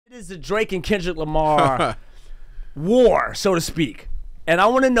It is the Drake and Kendrick Lamar war, so to speak. And I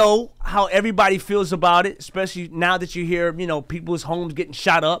want to know how everybody feels about it, especially now that you hear, you know, people's homes getting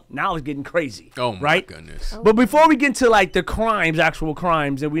shot up. Now it's getting crazy. Oh, my goodness. But before we get into, like, the crimes, actual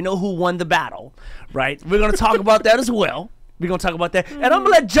crimes, and we know who won the battle, right? We're going to talk about that as well. We're going to talk about that. And I'm going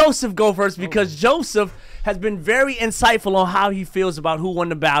to let Joseph go first because Joseph has been very insightful on how he feels about who won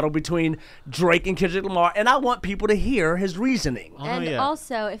the battle between Drake and Kendrick Lamar. And I want people to hear his reasoning. And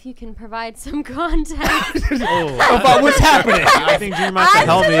also, if you can provide some context about what's happening. I think Junior might have to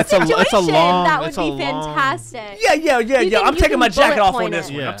help me. It's a long. That would be fantastic. Yeah. I'm taking my jacket off on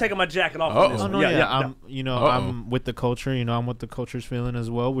this one. Yeah. I'm taking my jacket off on this one. I'm with the culture. You know, I'm with the culture's feeling as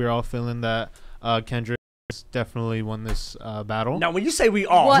well. We're all feeling that Kendrick definitely won this battle. Now, when you say we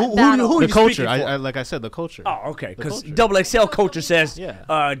all, who the you culture? I like I said, the culture. Oh, okay. Because Double XL culture says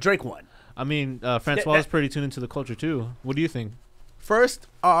Drake won. I mean, Francois is pretty tuned into the culture too. What do you think? First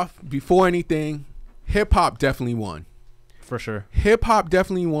off, before anything, hip hop definitely won. For sure. Hip hop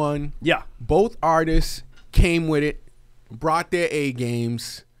definitely won. Yeah. Both artists came with it, brought their A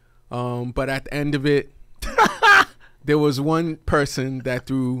games, but at the end of it, there was one person that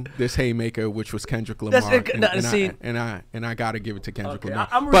threw this haymaker, which was Kendrick Lamar, and I gotta give it to Kendrick Lamar.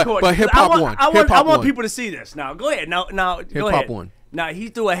 I'm recording. But hip hop won. I want people to see this. Now, go ahead. Now, hip hop won. Now he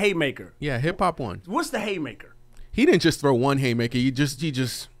threw a haymaker. Yeah, hip hop won. What's the haymaker? He didn't just throw one haymaker. He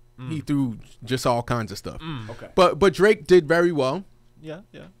threw just all kinds of stuff. Okay. But Drake did very well. Yeah.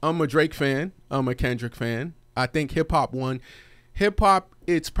 I'm a Drake fan. I'm a Kendrick fan. I think hip hop won. Hip hop,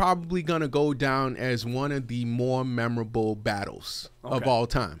 it's probably gonna go down as one of the more memorable battles of all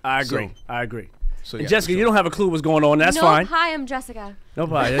time. I agree. So and Jessica, you don't have a clue what's going on. That's fine. Hi, I'm Jessica. No,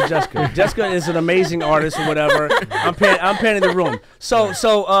 hi, that's Jessica. Jessica is an amazing artist or whatever. I'm panning the room. So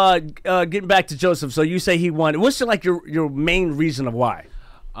getting back to Joseph. So you say he won. What's your main reason of why?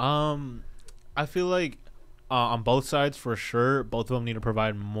 I feel like on both sides for sure. Both of them need to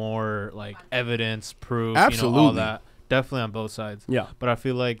provide more like evidence, proof, absolutely, all that. Definitely on both sides. Yeah. But I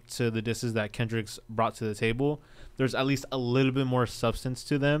feel like to the disses that Kendrick's brought to the table, there's at least a little bit more substance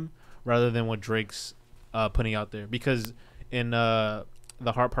to them rather than what Drake's putting out there. Because in the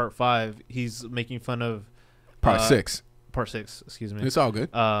Heart Part 5, he's making fun of Part 6. Part 6, excuse me. It's all good.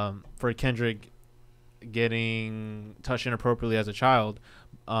 For Kendrick getting touched inappropriately as a child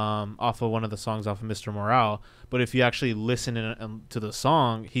off of one of the songs off of Mr. Morale. But if you actually listen to the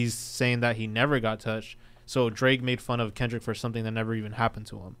song, he's saying that he never got touched. So Drake made fun of Kendrick for something that never even happened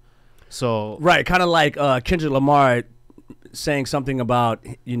to him. So right, kind of like Kendrick Lamar saying something about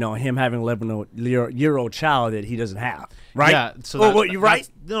him having an 11-year-old child that he doesn't have. Right? Yeah. So you're right.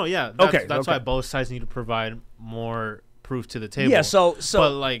 That's why both sides need to provide more proof to the table. Yeah. So but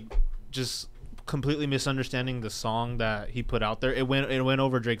like just completely misunderstanding the song that he put out there. It went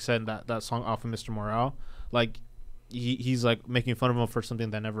over. Drake said that song off of Mr. Morale, like. He's like making fun of him for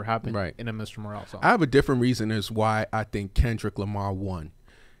something that never happened in a Mr. Morale song. I have a different reason as why I think Kendrick Lamar won.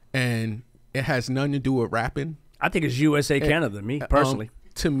 And it has nothing to do with rapping. I think it's USA Canada, me personally.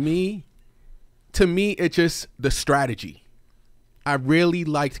 To me, it's just the strategy. I really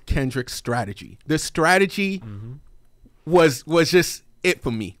liked Kendrick's strategy. The strategy was just it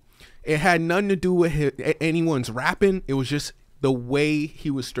for me. It had nothing to do with anyone's rapping. It was just the way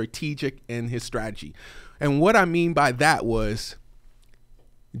he was strategic in his strategy. And what I mean by that was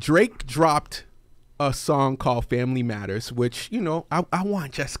Drake dropped a song called Family Matters, which, I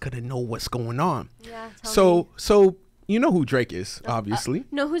want Jessica to know what's going on. Yeah, so you know who Drake is, obviously.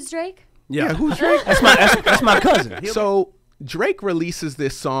 Know who's Drake? Yeah, who's Drake? That's my cousin. So Drake releases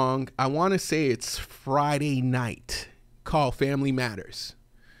this song, I want to say it's Friday night, called Family Matters.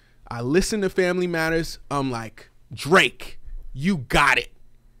 I listen to Family Matters. I'm like, Drake, you got it.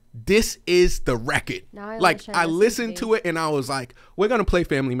 This is the record. I listened to it and I was like, we're gonna play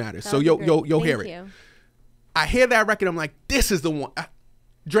Family Matters. So you'll hear it. I hear that record, I'm like, this is the one.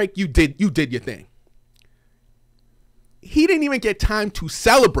 Drake, you did your thing. He didn't even get time to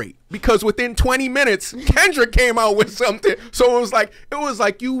celebrate because within 20 minutes, Kendrick came out with something. So it was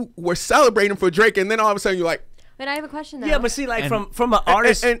like you were celebrating for Drake, and then all of a sudden you're like, But I have a question though. Yeah, but see, like from an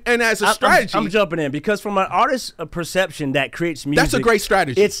artist, and as a strategy, I'm jumping in because from an artist perception that creates music, that's a great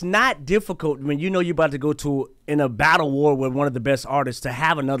strategy. It's not difficult when you're about to go to in a battle war with one of the best artists to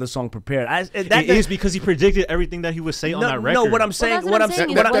have another song prepared. It is because he predicted everything that he would say on that record. No, what I'm saying, what I'm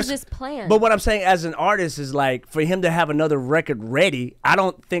saying was this plan. But what I'm saying as an artist is like for him to have another record ready. I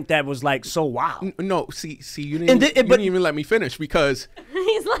don't think that was like so wild. No, see, you didn't even let me finish because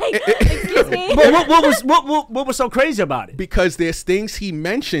he's like, excuse me. But what was so crazy about it? Because there's things he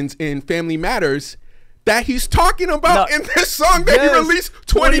mentions in Family Matters that he's talking about No. in this song that Yes. he released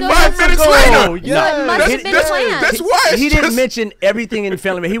 25 minutes minutes ago. later. Yeah. Must have been planned. That's why it's He didn't just- mention everything in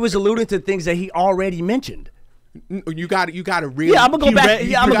Family Man. He was alluding to things that he already mentioned. You got to really. Yeah, I'm gonna go back.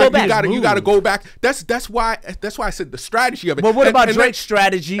 I'm gonna go back. You got to go back. That's why I said the strategy of it. But what about And Drake's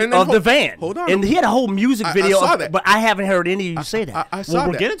strategy and then of the van? Hold on. And he had a whole music I video, saw of, that. but I haven't heard any of you say that. I saw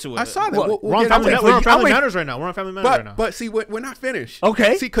we'll that. get into it. I saw that. What? We'll We're on get into Family, it. we're on Family wait- Matters right now. We're on Family Matters right now. But see, we're not finished.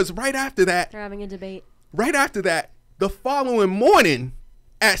 Okay. See, because right after that, They're having a debate. the following morning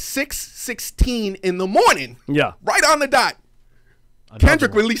at 6:16 in the morning, Yeah. right on the dot, Another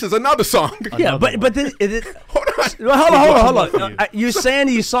Kendrick one. releases another song. Yeah, Another but then Hold on. Well, hold Both on. of You're saying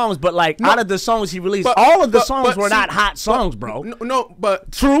these songs, but like out of the songs he released, But- all of the but- songs but were see, not hot songs, bro. No,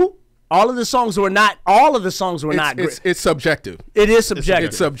 but True. All of the songs were not. All of the songs were not great. it's subjective. It is subjective.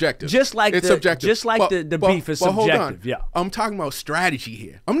 It's subjective. Just like it's the subjective. just like the beef is but hold on. subjective. Yeah. I'm talking about strategy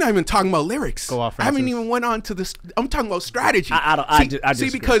here. I'm not even talking about lyrics. Go off, I haven't Francis. even went on to this. I'm talking about strategy. I see, disagree.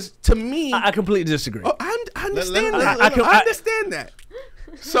 because to me, I completely disagree. I understand let- that. let- I understand that.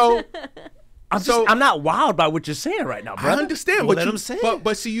 So I'm not wild by what you're saying right now, I brother. understand. Well, but let you, him say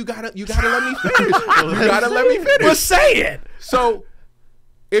but see, you gotta let me finish. You gotta let me finish. Well, say it. So,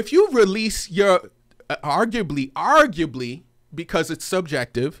 if you release your arguably because it's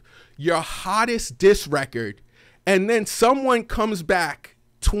subjective, your hottest diss record, and then someone comes back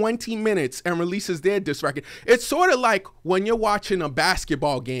 20 minutes and releases their diss record, it's sort of like when you're watching a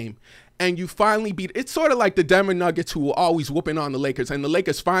basketball game and you finally beat. It's sort of like the Denver Nuggets who were always whooping on the Lakers, and the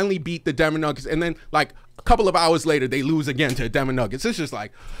Lakers finally beat the Denver Nuggets, and then like a couple of hours later they lose again to the Denver Nuggets. It's just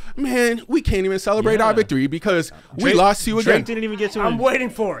like, man, we can't even celebrate our victory because we lost to you again. Drake didn't even get to I'm it. waiting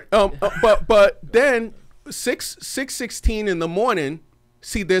for it. But then 6:16 in the morning.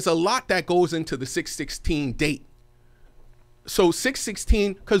 See, there's a lot that goes into the 6:16 date. So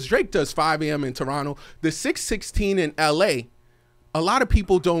 6:16, because Drake does 5 a.m. in Toronto. The 6:16 in LA, a lot of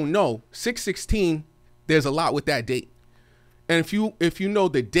people don't know. 6:16, there's a lot with that date. And if you know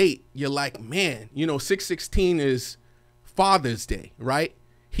the date, you're like, man, 6:16 is Father's Day, right?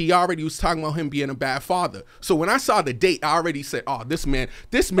 He already was talking about him being a bad father. So when I saw the date, I already said, "Oh, this man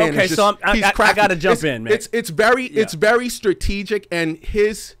Okay, is just so he's I crafty." gotta jump in, man. It's very strategic, and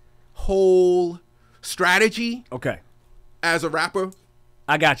his whole strategy Okay. as a rapper.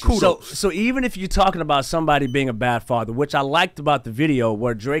 I got you. Kudos. So even if you're talking about somebody being a bad father, which I liked about the video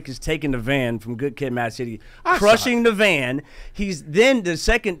where Drake is taking the van from Good Kid, Mad City, I saw crushing the van. He's then the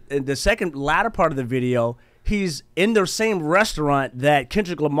second latter part of the video, he's in the same restaurant that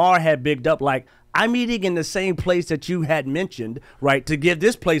Kendrick Lamar had bigged up. Like, I'm eating in the same place that you had mentioned, right? To give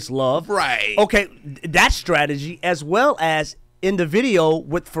this place love. Right. Okay, that strategy, as well as in the video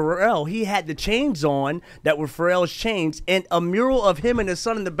with Pharrell, he had the chains on that were Pharrell's chains and a mural of him and his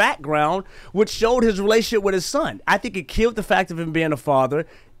son in the background, which showed his relationship with his son. I think it killed the fact of him being a father.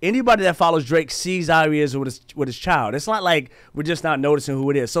 Anybody that follows Drake sees how he is with his child. It's not like we're just not noticing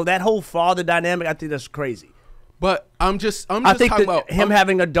who it is. So that whole father dynamic, I think that's crazy. But I'm just I think talking that about him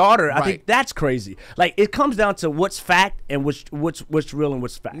having a daughter, I Right. think that's crazy. Like, it comes down to what's fact and what's real and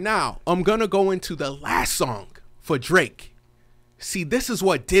what's fact. Now, I'm going to go into the last song for Drake. See, this is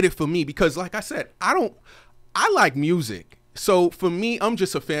what did it for me because, like I said, I like music. So for me, I'm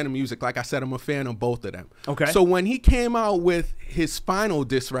just a fan of music. Like I said, I'm a fan of both of them. Okay. So when he came out with his final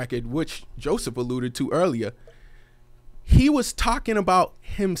diss record, which Joseph alluded to earlier, he was talking about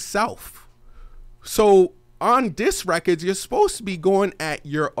himself. So on diss records, you're supposed to be going at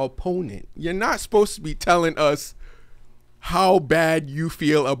your opponent. You're not supposed to be telling us how bad you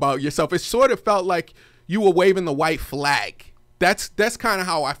feel about yourself. It sort of felt like you were waving the white flag. That's kind of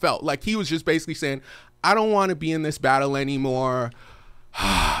how I felt. Like he was just basically saying, I don't want to be in this battle anymore.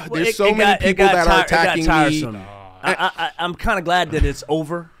 There's so many people that are attacking me. I'm kind of glad that it's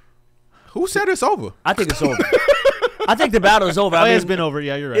over. Who said it's over? I think it's over. I think the battle is over. Oh, I mean, it's been over.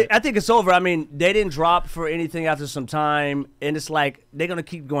 Yeah, you're right. I think it's over. I mean, they didn't drop for anything after some time, and it's like they're gonna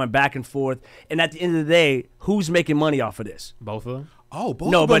keep going back and forth. And at the end of the day, who's making money off of this? Both of them. Oh,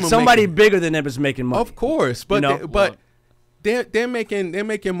 both No, of them but are somebody making, bigger than them is making money. of course, but You know? they're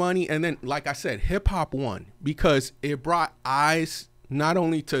making money, and then like I said, hip hop won because it brought eyes not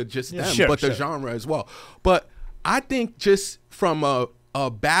only to just them Sure, but the sure. genre as well. But I think just from a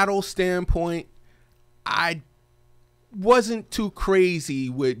battle standpoint, I wasn't too crazy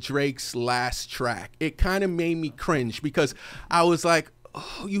with Drake's last track. It kind of made me cringe because I was like,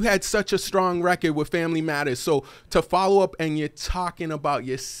 you had such a strong record with Family Matters. So to follow up and you're talking about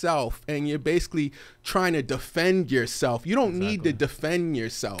yourself and you're basically trying to defend yourself. You don't need to defend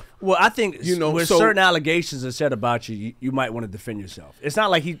yourself. Well, I think when so, certain allegations are said about you, you might want to defend yourself. It's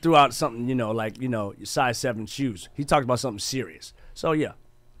not like he threw out something, like size 7 shoes. He talked about something serious. So yeah.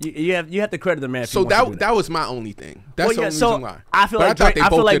 You have to credit the man. So that was my only thing. That's the only reason why. I feel like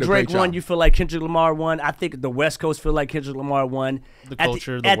Drake won. You feel like Kendrick Lamar won. I think the West Coast feel like Kendrick Lamar won. The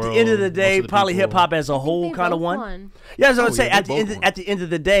culture, at the end of the day, probably hip hop as a whole kind of won. Yeah, that's what I'm saying. At the end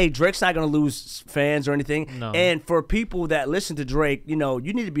of the day, Drake's not going to lose fans or anything. No. And for people that listen to Drake, you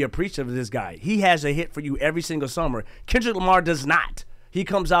need to be appreciative of this guy. He has a hit for you every single summer. Kendrick Lamar does not. He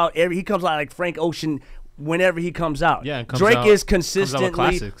comes out like Frank Ocean. Whenever he comes out, Drake is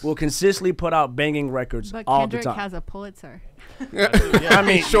will consistently put out banging records all the time. Kendrick has a Pulitzer. I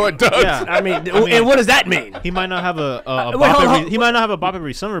mean, sure it does. Yeah. I mean, and what does that mean? He might not have a bop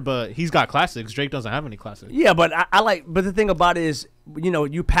every summer, but he's got classics. Drake doesn't have any classics. Yeah, but but the thing about it is,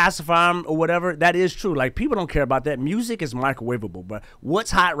 you pacify him or whatever. That is true. Like, people don't care about that. Music is microwavable, but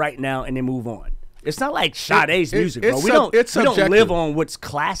what's hot right now, and then move on. It's not like Sade's music, bro. We don't live on what's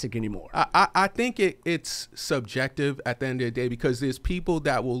classic anymore. I think it's subjective at the end of the day, because there's people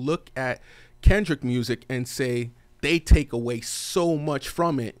that will look at Kendrick music and say they take away so much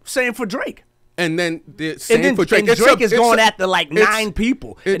from it. Same for Drake. And then for Drake. And Drake is going after like 9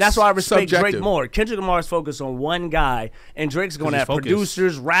 people. And that's why I respect Drake more. Kendrick Lamar is focused on one guy, and Drake's going after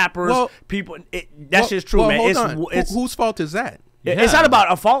producers, rappers, people. That's just true, man. Hold on. Whose fault is that? It's not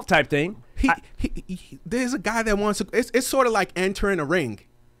about a fault type thing. There's a guy that wants to. It's sort of like entering a ring,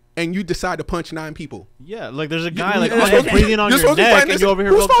 and you decide to punch 9 people. Yeah, like there's a guy breathing on your neck, and you over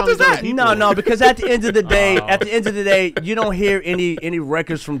here. Whose fault is that? No, because at the end of the day, you don't hear any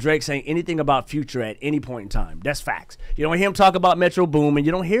records from Drake saying anything about Future at any point in time. That's facts. You don't hear him talk about Metro Boomin.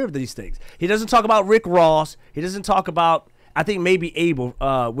 You don't hear of these things. He doesn't talk about Rick Ross. He doesn't talk about. I think maybe Abel,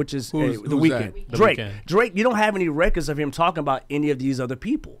 which is The Weeknd. Drake, you don't have any records of him talking about any of these other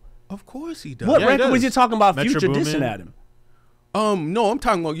people. Of course he does. What record was he talking about Metro Future Boomin. Dissing at him? No, I'm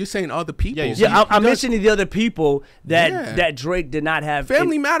talking about, you're saying other people. I'm mentioning the other people that Drake did not have.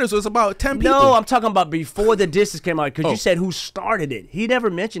 Family Matters was about 10 people. No, I'm talking about before the disses came out, because you said who started it. He never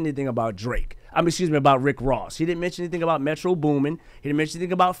mentioned anything about Drake. About Rick Ross. He didn't mention anything about Metro Boomin. He didn't mention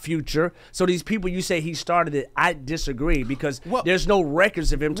anything about Future. So these people you say he started it, I disagree, because there's no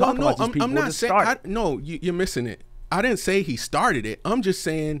records of him talking about these people. I'm not saying, you're missing it. I didn't say he started it. I'm just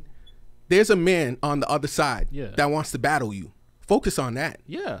saying there's a man on the other side that wants to battle you. Focus on that.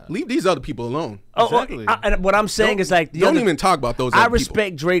 Yeah. Leave these other people alone. Exactly. And what I'm saying is like don't even talk about those. I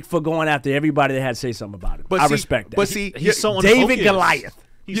respect Drake for going after everybody that had to say something about it. I respect that. But see, he's so unfocused. David Goliath.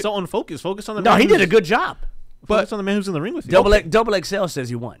 He's so unfocused. Focus on the. No, he did a good job. Focus on the man who's in the ring with you. Double XL says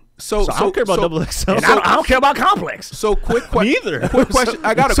he won. So I don't care about Double XL. I don't care about Complex. So quick question. Neither. Quick question.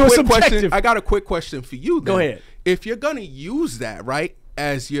 I got a quick question for you. Then. Go ahead. If you're gonna use that right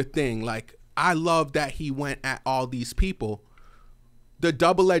as your thing, like I love that he went at all these people. The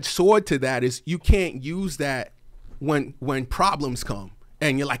double-edged sword to that is you can't use that when problems come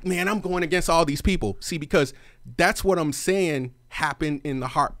and you're like, man, I'm going against all these people. See, because that's what I'm saying happened in The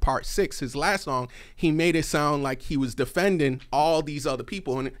Heart Part 6. His last song, he made it sound like he was defending all these other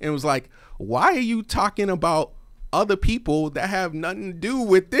people. And it was like, why are you talking about other people that have nothing to do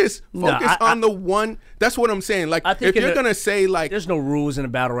with this? Focus on the one. That's what I'm saying. Like, if you're going to say, like, there's no rules in a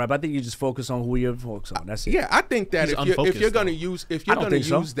battle rap. I think you just focus on who you focus on. That's it. Yeah, I think that if you're going to use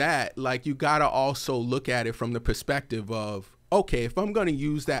that, like, you got to also look at it from the perspective of, okay, if I'm going to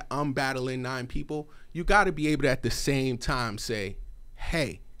use that, I'm battling 9 people. You got to be able to at the same time say,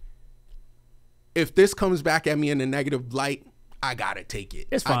 hey, if this comes back at me in a negative light, I got to take it.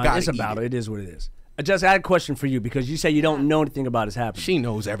 It's fine. It's a battle. It is what it is. Just, I had a question for you, because you say you don't know anything about his happening. She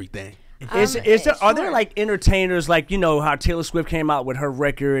knows everything. Are there like entertainers, like, how Taylor Swift came out with her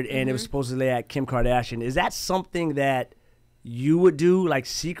record and it was supposedly at Kim Kardashian? Is that something that you would do, like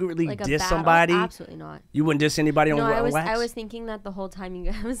secretly diss somebody? Absolutely not. You wouldn't diss anybody on wax? I was thinking that the whole time.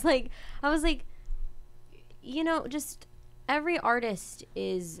 I was like, just every artist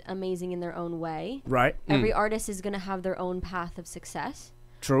is amazing in their own way. Right. Every artist is going to have their own path of success.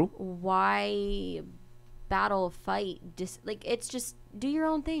 True. Why battle, fight, it's just do your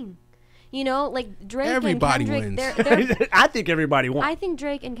own thing. Like Drake everybody and Kendrick. Wins. I think everybody wins. I think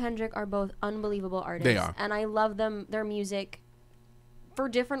Drake and Kendrick are both unbelievable artists. They are. And I love their music for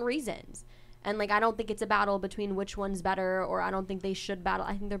different reasons. And like, I don't think it's a battle between which one's better, or I don't think they should battle.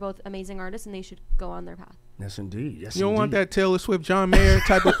 I think they're both amazing artists and they should go on their path. Yes, indeed. Yes, You don't want indeed. that Taylor Swift, John Mayer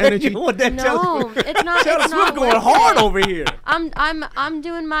type of energy. You want that Taylor No, Swift? it's not. Taylor It's Swift not going worth hard it. over here. I'm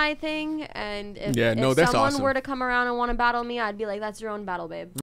doing my thing, and if, Yeah, no, if that's someone awesome. were to come around and want to battle me, I'd be like, that's your own battle, babe.